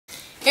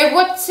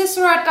What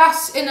Cicero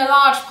does in a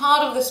large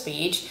part of the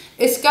speech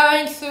is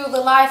going through the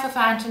life of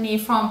Antony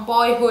from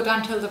boyhood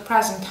until the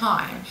present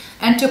time,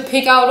 and to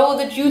pick out all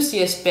the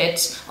juiciest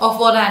bits of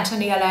what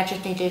Antony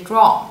allegedly did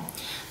wrong.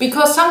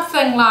 Because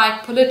something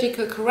like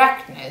political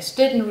correctness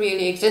didn't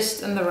really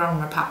exist in the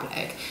Roman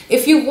Republic.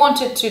 If you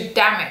wanted to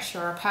damage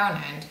your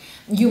opponent,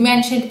 you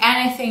mentioned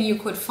anything you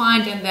could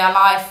find in their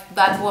life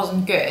that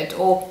wasn't good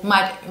or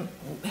might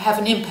have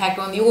an impact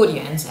on the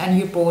audience, and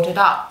you brought it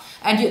up.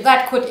 And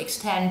that could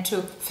extend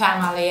to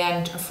family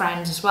and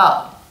friends as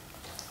well.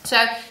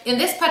 So in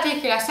this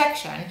particular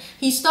section,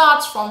 he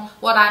starts from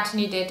what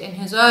Antony did in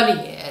his early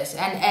years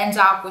and ends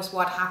up with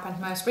what happened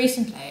most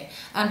recently.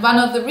 And one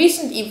of the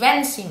recent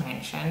events he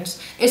mentions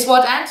is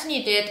what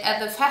Antony did at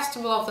the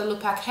festival of the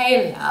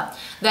Lupercalia,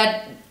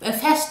 a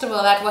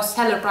festival that was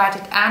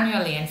celebrated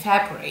annually in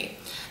February.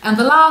 And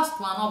the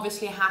last one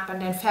obviously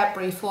happened in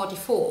February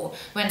 44,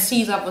 when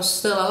Caesar was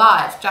still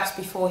alive, just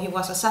before he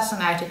was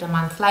assassinated a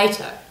month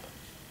later.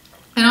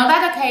 And on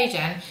that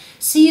occasion,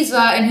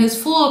 Caesar, in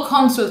his full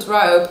consul's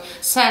robe,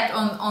 sat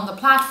on the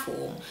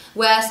platform,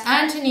 whereas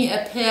Antony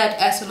appeared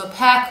as a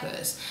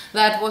Lupercus.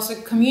 That was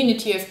a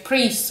community of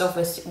priests of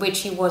which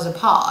he was a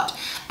part.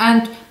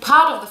 And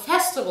part of the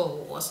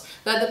festival was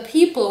that the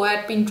people who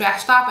had been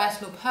dressed up as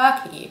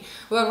Luperci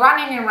were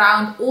running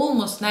around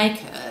almost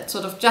naked,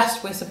 sort of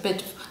just with a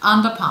bit of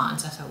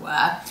underpants, as it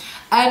were.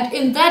 And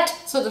in that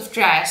sort of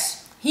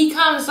dress, he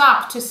comes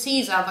up to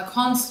Caesar, the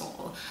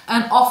consul,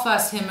 and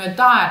offers him a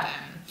diadem.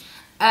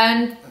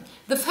 And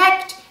the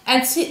fact,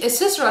 and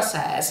Cicero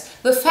says,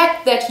 the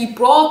fact that he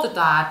brought the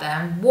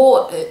diadem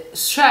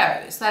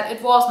shows that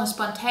it wasn't a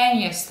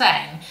spontaneous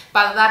thing,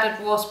 but that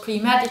it was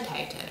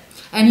premeditated.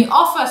 And he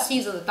offers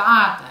Caesar the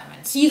diadem,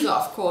 and Caesar,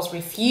 of course,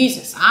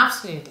 refuses,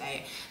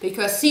 absolutely,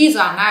 because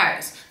Caesar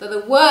knows that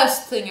the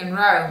worst thing in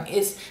Rome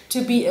is to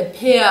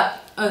appear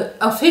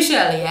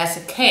officially as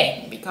a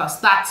king, because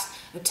that's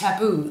a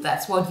taboo,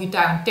 that's what you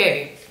don't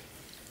do.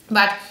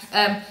 But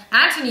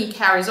Antony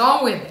carries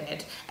on with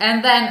it,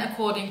 and then,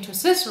 according to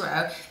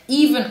Cicero,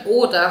 even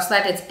orders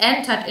that it's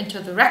entered into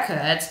the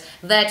records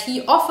that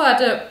he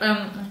offered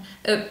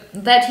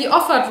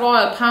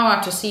royal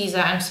power to Caesar,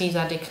 and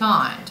Caesar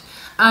declined.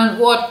 And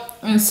what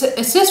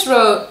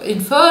Cicero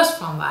infers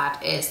from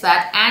that is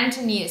that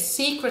Antony is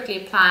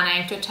secretly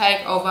planning to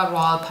take over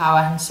royal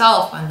power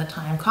himself when the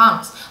time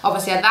comes.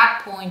 Obviously, at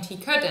that point he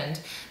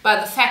couldn't, but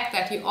the fact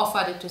that he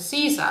offered it to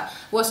Caesar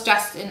was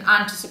just in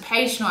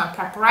anticipation or in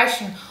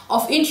preparation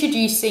of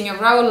introducing a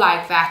role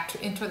like that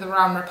into the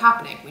Roman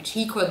Republic, which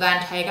he could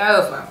then take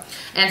over.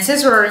 And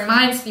Cicero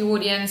reminds the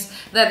audience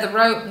that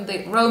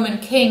the Roman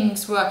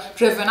kings were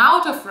driven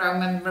out of Rome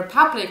when the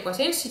Republic was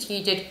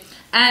instituted,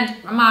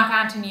 and Mark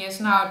Antony is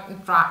now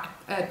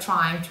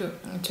trying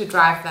to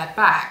drive that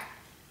back.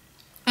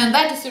 And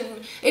that is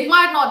it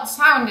might not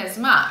sound as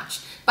much,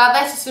 but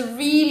that is a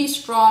really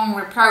strong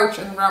reproach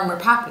in the Roman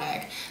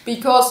Republic,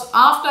 because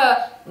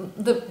after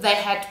they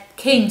had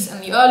kings in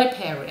the early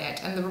period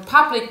and the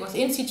Republic was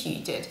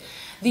instituted,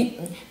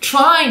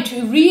 trying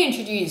to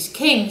reintroduce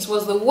kings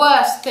was the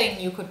worst thing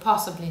you could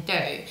possibly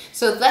do.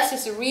 So this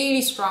is a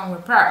really strong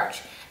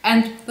reproach.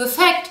 And the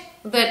fact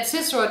that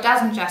Cicero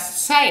doesn't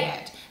just say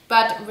it,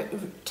 but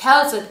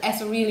tells it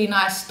as a really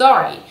nice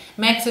story,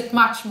 makes it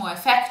much more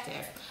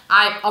effective.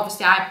 I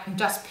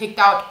just picked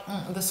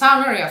out the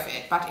summary of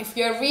it, but if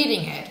you're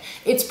reading it,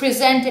 it's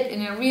presented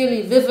in a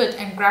really vivid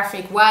and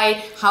graphic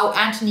way, how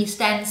Antony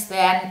stands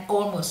there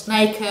almost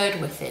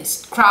naked with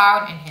his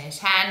crown in his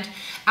hand,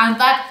 and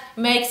that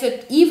makes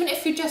it, even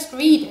if you just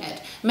read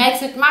it,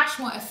 makes it much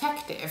more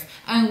effective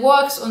and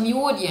works on the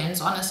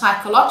audience on a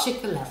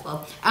psychological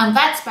level. And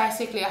that's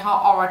basically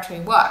how oratory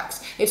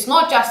works. It's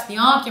not just the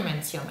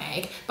arguments you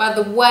make, but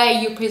the way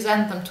you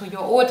present them to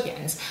your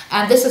audience.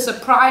 And this is a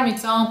prime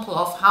example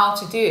of how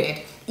to do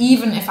it,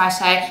 even if I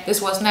say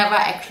this was never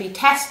actually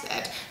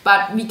tested.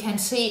 But we can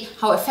see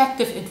how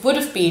effective it would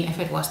have been if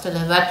it was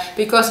delivered,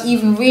 because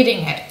even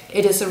reading it,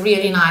 it is a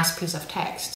really nice piece of text.